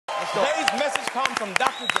Today's message comes from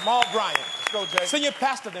Dr. Jamal Bryant. Let's go, Jay. Senior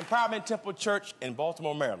pastor of the Empowerment Temple Church in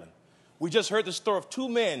Baltimore, Maryland. We just heard the story of two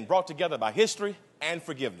men brought together by history and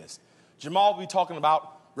forgiveness. Jamal will be talking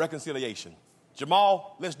about reconciliation.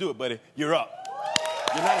 Jamal, let's do it, buddy. You're up.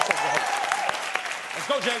 United States of Hope. Let's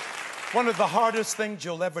go, Jay. One of the hardest things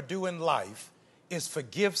you'll ever do in life is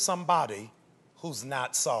forgive somebody who's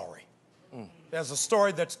not sorry. There's a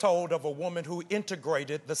story that's told of a woman who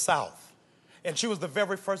integrated the South. And she was the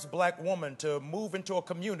very first black woman to move into a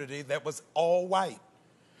community that was all white.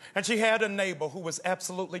 And she had a neighbor who was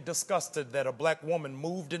absolutely disgusted that a black woman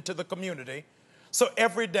moved into the community. So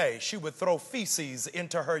every day she would throw feces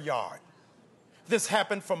into her yard. This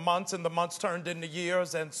happened for months, and the months turned into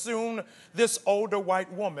years, and soon this older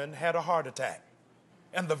white woman had a heart attack.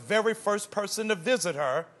 And the very first person to visit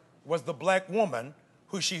her was the black woman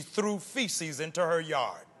who she threw feces into her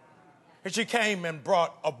yard. And she came and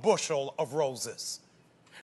brought a bushel of roses.